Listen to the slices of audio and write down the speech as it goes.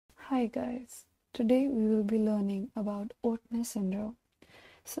Hi guys, today we will be learning about ORTNER syndrome.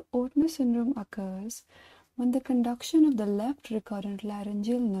 So ORTNER syndrome occurs when the conduction of the left recurrent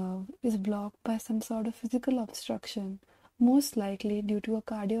laryngeal nerve is blocked by some sort of physical obstruction, most likely due to a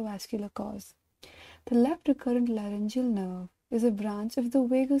cardiovascular cause. The left recurrent laryngeal nerve is a branch of the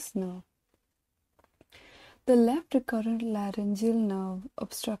vagus nerve. The left recurrent laryngeal nerve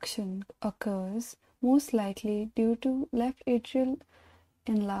obstruction occurs most likely due to left atrial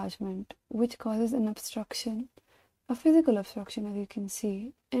enlargement, which causes an obstruction, a physical obstruction as you can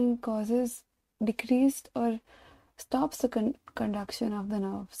see, and causes decreased or stops the conduction of the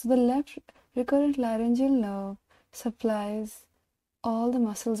nerve. So the left recurrent laryngeal nerve supplies all the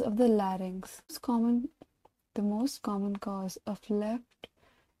muscles of the larynx. The most common cause of left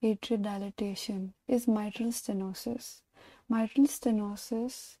atrial dilatation is mitral stenosis. Mitral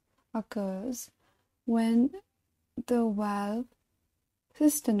stenosis occurs when the valve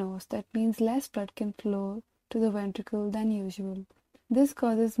Cystenos, that means less blood can flow to the ventricle than usual. This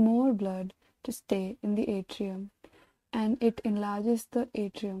causes more blood to stay in the atrium and it enlarges the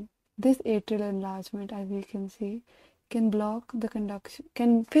atrium. This atrial enlargement, as you can see, can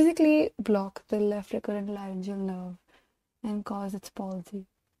physically block the left recurrent laryngeal nerve and cause its palsy.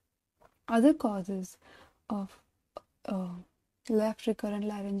 Other causes of left recurrent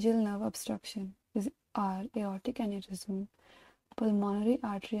laryngeal nerve obstruction are aortic aneurysm, pulmonary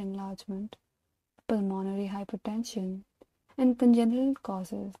artery enlargement, pulmonary hypertension, and congenital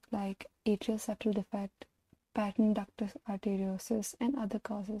causes like atrial septal defect, patent ductus arteriosus, and other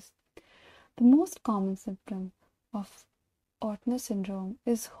causes. The most common symptom of ORTNER syndrome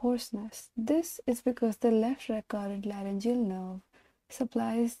is hoarseness. This is because the left recurrent laryngeal nerve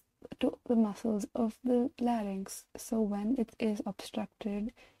supplies to the muscles of the larynx. So when it is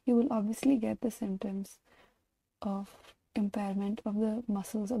obstructed, you will obviously get the symptoms of impairment of the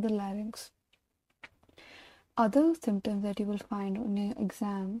muscles of the larynx. Other symptoms that you will find on your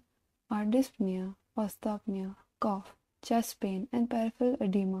exam are dyspnea, orthopnea, cough, chest pain, and peripheral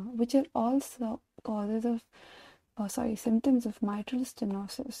edema, which are also symptoms of mitral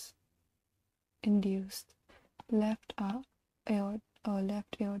stenosis induced left aorta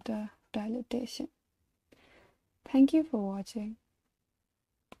dilatation. Thank you for watching.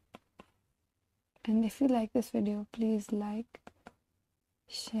 And if you like this video, please like,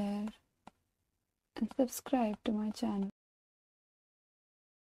 share, and subscribe to my channel.